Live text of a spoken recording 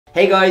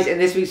Hey guys, in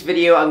this week's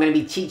video I'm going to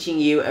be teaching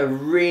you a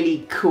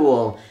really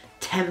cool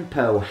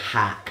tempo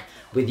hack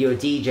with your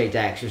DJ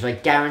decks, which I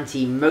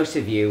guarantee most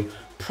of you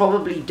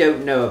probably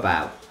don't know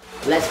about.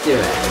 Let's do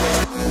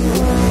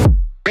it.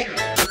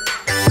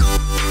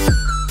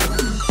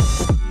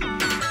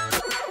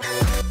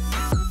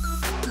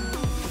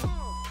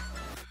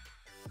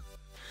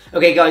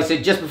 Okay guys, so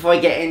just before I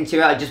get into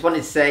it, I just wanted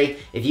to say,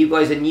 if you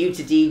guys are new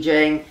to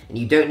DJing and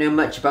you don't know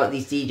much about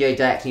these DJ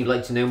decks and you'd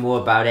like to know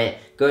more about it,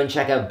 go and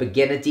check out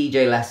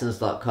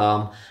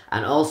beginnerdjlessons.com.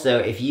 And also,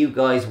 if you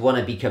guys want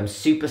to become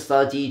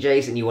superstar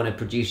DJs and you want to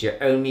produce your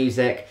own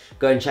music,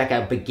 go and check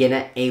out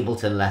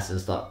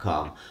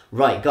beginnerabletonlessons.com.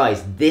 Right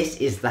guys, this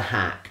is the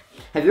hack.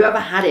 Have you ever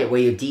had it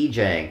where you're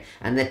DJing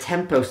and the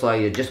tempo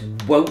slider just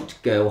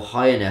won't go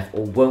high enough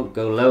or won't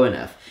go low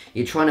enough?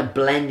 You're trying to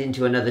blend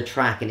into another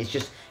track and it's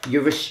just,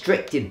 you're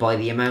restricted by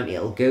the amount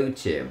it'll go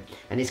to.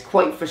 And it's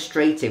quite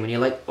frustrating when you're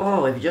like,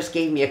 oh, if you just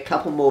gave me a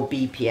couple more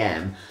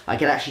BPM, I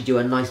could actually do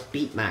a nice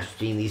beat match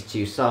between these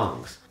two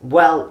songs.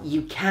 Well,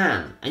 you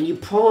can, and you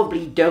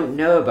probably don't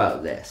know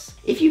about this.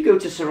 If you go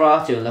to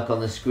Serato and look on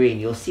the screen,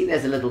 you'll see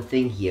there's a little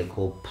thing here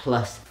called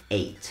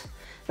 +8.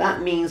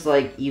 That means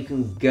like you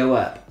can go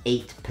up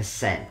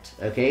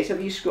 8%, okay? So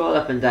if you scroll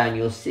up and down,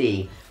 you'll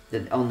see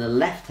that on the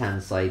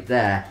left-hand side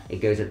there,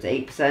 it goes up to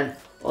 8%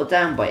 or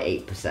down by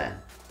 8%.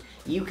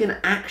 You can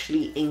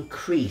actually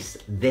increase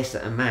this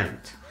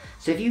amount.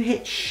 So if you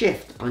hit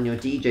shift on your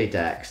DJ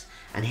decks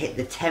and hit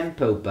the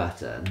tempo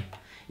button,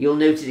 you'll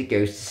notice it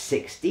goes to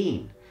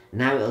 16.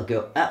 Now it'll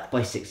go up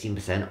by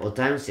 16% or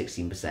down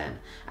 16%.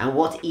 And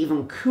what's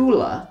even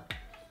cooler,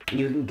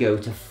 you can go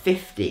to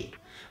 50,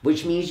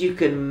 which means you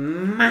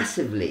can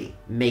massively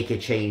make a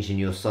change in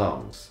your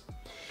songs.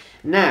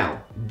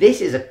 Now,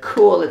 this is a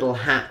cool little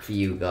hack for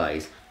you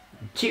guys.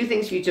 Two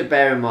things for you to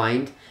bear in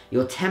mind.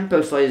 Your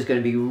tempo slider is going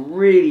to be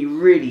really,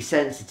 really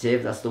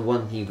sensitive. That's the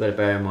one thing you've got to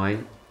bear in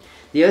mind.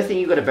 The other thing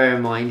you've got to bear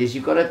in mind is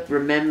you've got to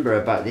remember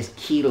about this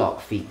key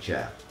lock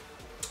feature.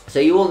 So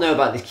you all know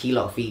about this key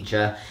lock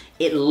feature.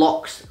 It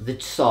locks the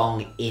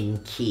song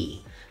in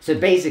key. So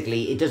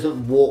basically, it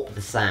doesn't warp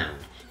the sound.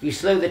 If you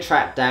slow the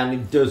track down,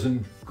 it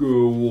doesn't go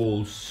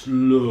all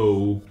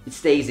slow. It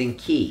stays in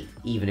key,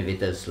 even if it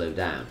does slow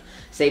down.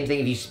 Same thing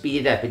if you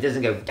speed it up, it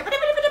doesn't go...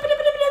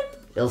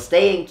 It'll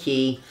stay in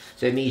key,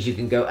 so it means you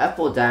can go up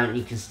or down, and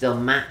you can still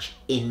match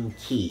in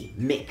key,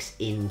 mix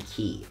in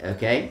key,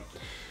 okay?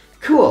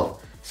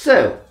 Cool.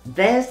 So,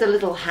 there's the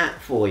little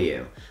hack for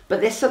you. But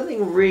there's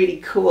something really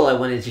cool I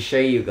wanted to show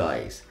you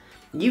guys.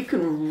 You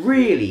can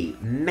really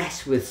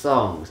mess with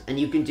songs and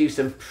you can do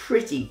some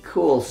pretty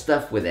cool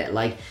stuff with it.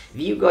 Like,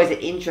 if you guys are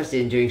interested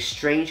in doing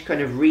strange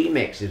kind of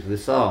remixes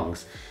with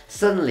songs,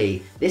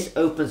 suddenly this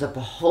opens up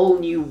a whole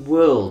new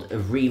world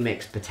of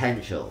remix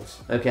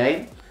potentials,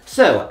 okay?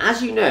 So,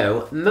 as you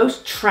know,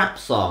 most trap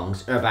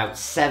songs are about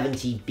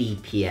 70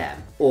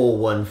 BPM or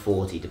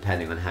 140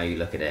 depending on how you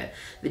look at it.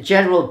 The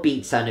general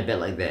beats sound a bit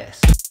like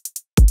this.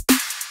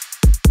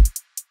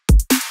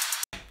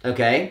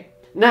 Okay?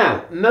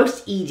 Now,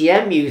 most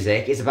EDM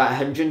music is about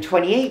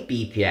 128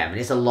 BPM and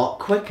it's a lot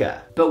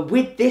quicker. But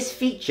with this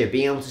feature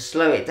being able to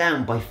slow it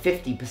down by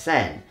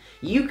 50%,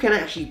 you can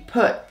actually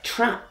put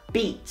trap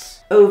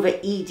beats over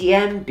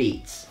EDM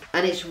beats.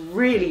 And it's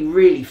really,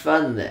 really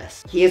fun,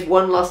 this. Here's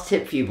one last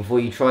tip for you before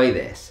you try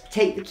this.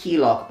 Take the key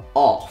lock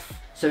off.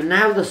 So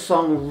now the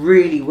song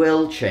really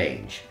will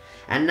change.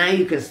 And now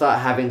you can start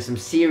having some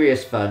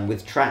serious fun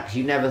with tracks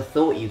you never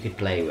thought you could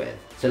play with.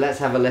 So let's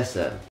have a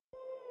listen.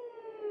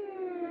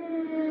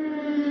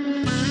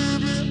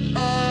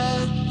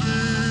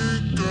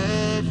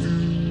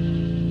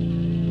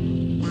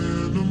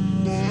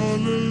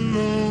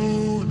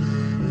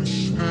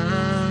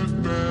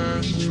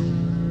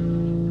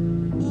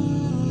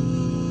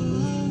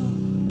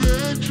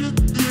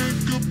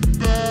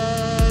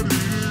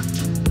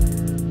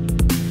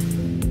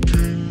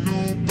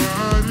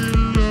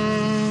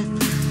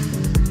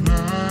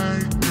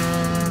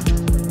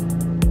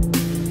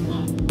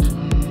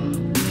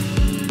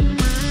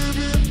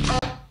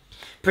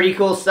 Pretty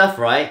cool stuff,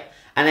 right?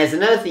 And there's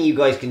another thing you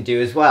guys can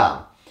do as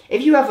well.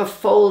 If you have a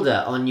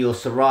folder on your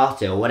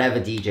Serato or whatever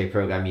DJ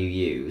program you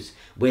use,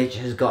 which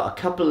has got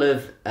a couple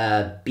of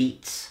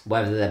beats,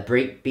 whether they're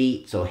break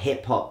beats or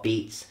hip hop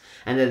beats,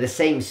 and they're the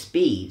same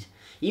speed,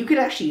 you could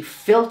actually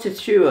filter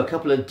through a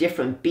couple of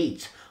different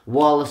beats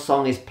while the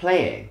song is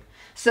playing.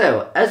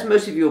 So, as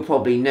most of you will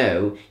probably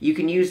know, you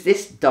can use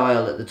this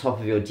dial at the top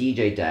of your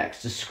DJ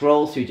decks to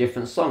scroll through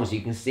different songs.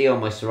 You can see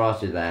on my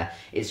Serato there,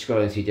 it's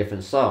scrolling through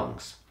different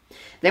songs.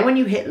 Then when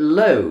you hit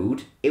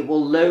load, it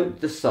will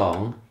load the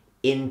song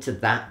into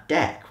that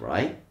deck,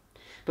 right?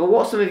 But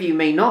what some of you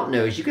may not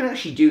know is you can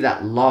actually do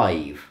that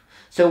live.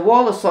 So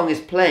while the song is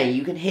playing,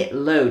 you can hit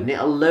load and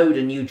it'll load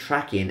a new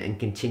track in and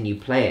continue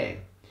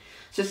playing.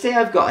 So say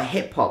I've got a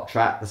hip hop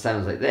track that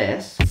sounds like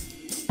this.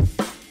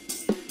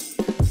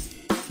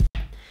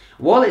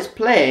 While it's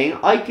playing,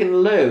 I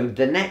can load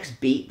the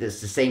next beat that's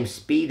the same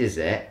speed as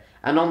it,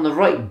 and on the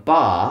right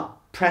bar,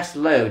 press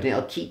load and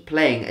it'll keep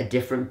playing a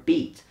different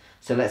beat.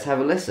 So let's have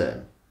a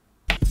listen.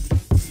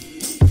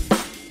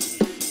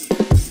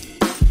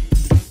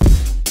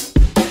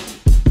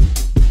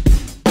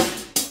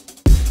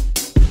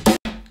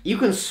 you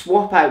can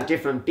swap out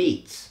different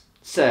beats.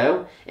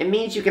 So it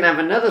means you can have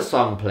another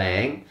song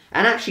playing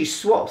and actually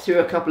swap through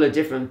a couple of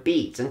different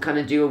beats and kind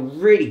of do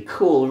really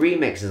cool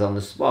remixes on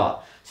the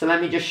spot. So let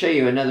me just show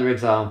you another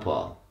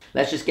example.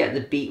 Let's just get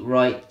the beat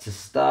right to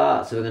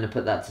start. So we're going to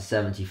put that to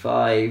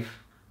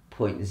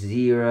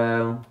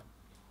 75.0.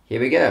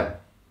 Here we go.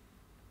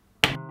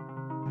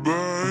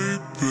 Baby,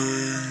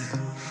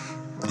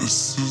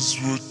 this is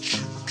what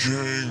you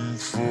came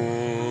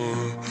for.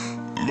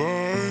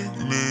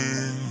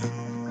 Lightning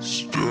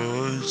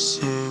strikes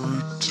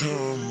every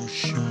time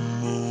she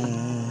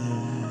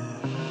moves,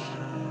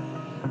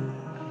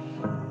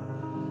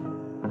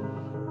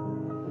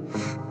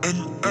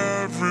 and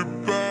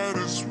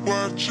everybody's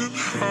watching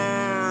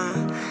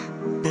her,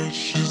 but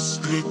she's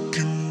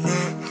looking at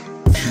you.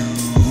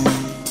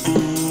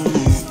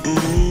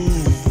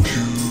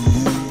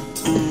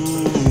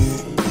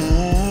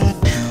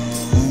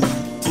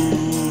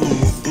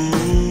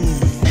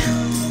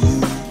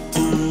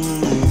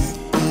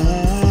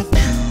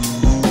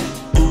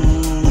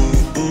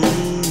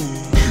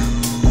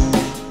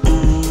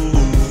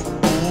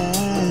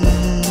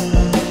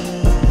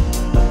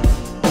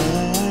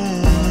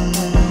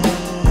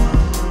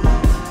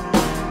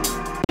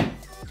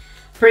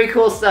 Pretty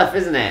cool stuff,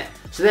 isn't it?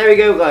 So there we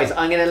go, guys.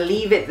 I'm going to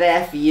leave it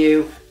there for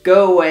you.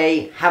 Go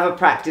away, have a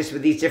practice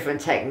with these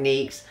different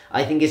techniques.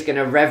 I think it's going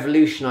to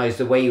revolutionize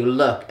the way you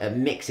look at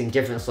mixing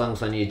different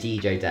songs on your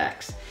DJ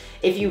decks.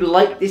 If you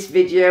like this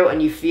video and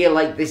you feel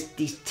like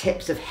these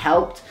tips have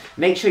helped,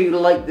 make sure you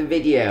like the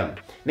video.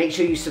 Make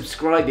sure you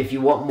subscribe if you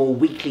want more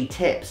weekly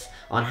tips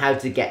on how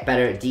to get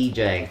better at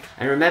DJing.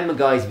 And remember,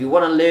 guys, if you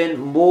want to learn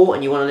more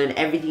and you want to learn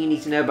everything you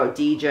need to know about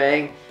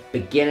DJing,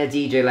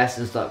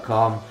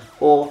 beginnerdjlessons.com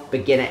or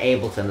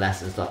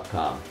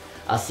beginnerabletonlessons.com.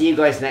 I'll see you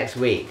guys next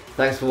week.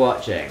 Thanks for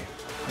watching.